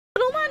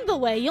Along the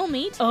way, you'll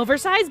meet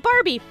oversized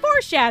Barbie,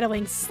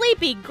 foreshadowing,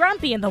 sleepy,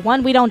 grumpy, and the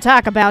one we don't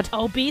talk about,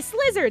 obese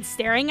lizard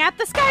staring at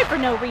the sky for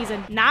no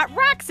reason, not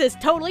Roxas,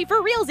 totally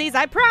for realsies,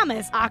 I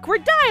promise,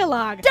 awkward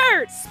dialogue,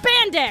 dirt,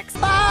 spandex,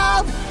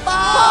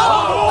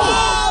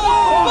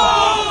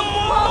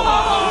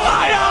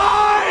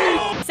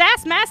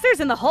 Sass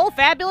Masters and the whole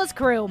fabulous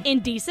crew,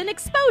 indecent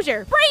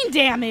exposure, brain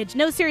damage.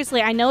 No,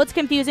 seriously, I know it's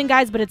confusing,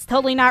 guys, but it's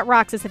totally not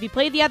Roxas. If you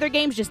play the other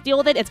games, just deal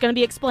with it. It's gonna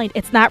be explained.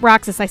 It's not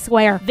Roxas, I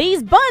swear.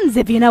 These buns,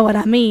 if you know what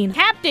I mean.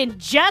 Captain,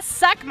 just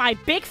suck my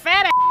big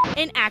fat ass.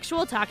 An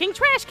actual talking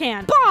trash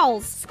can.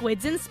 Balls.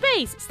 Squids in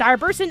space.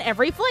 Starburst in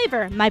every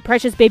flavor. My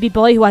precious baby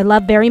boy who I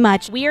love very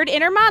much. Weird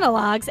inner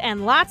monologues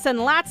and lots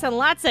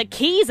of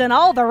keys in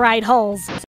all the right holes.